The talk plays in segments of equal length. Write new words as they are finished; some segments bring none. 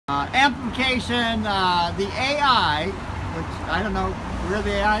Amplification, the AI, which I don't know where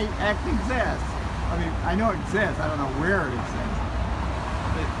the AI actually exists. I mean, I know it exists, I don't know where it exists.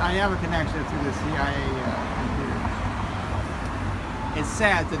 But I have a connection through the CIA computer. It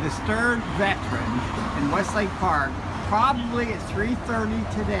says the disturbed veteran in Westlake Park, probably at 3:30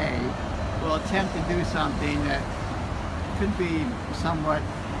 today, will attempt to do something that could be somewhat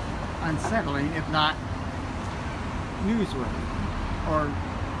unsettling, if not newsworthy or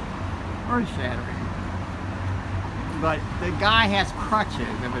earth-shattering. But the guy has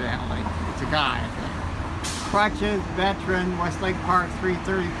crutches, evidently. It's a guy, I think. Crutches, veteran, Westlake Park,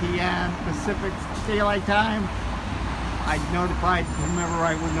 3:30 p.m. Pacific Daylight Time. I notified whomever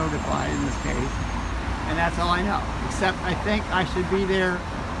I would notify in this case, and that's all I know. Except I think I should be there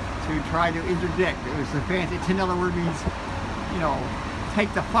to try to interdict. It was a fancy, in other words, means, you know,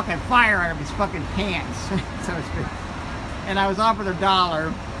 take the fucking fire out of his fucking pants, so to speak. And I was offered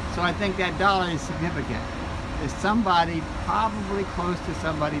 $1, so I think that dollar is significant. There's somebody, probably close to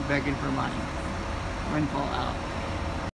somebody, begging for money. Windfall out.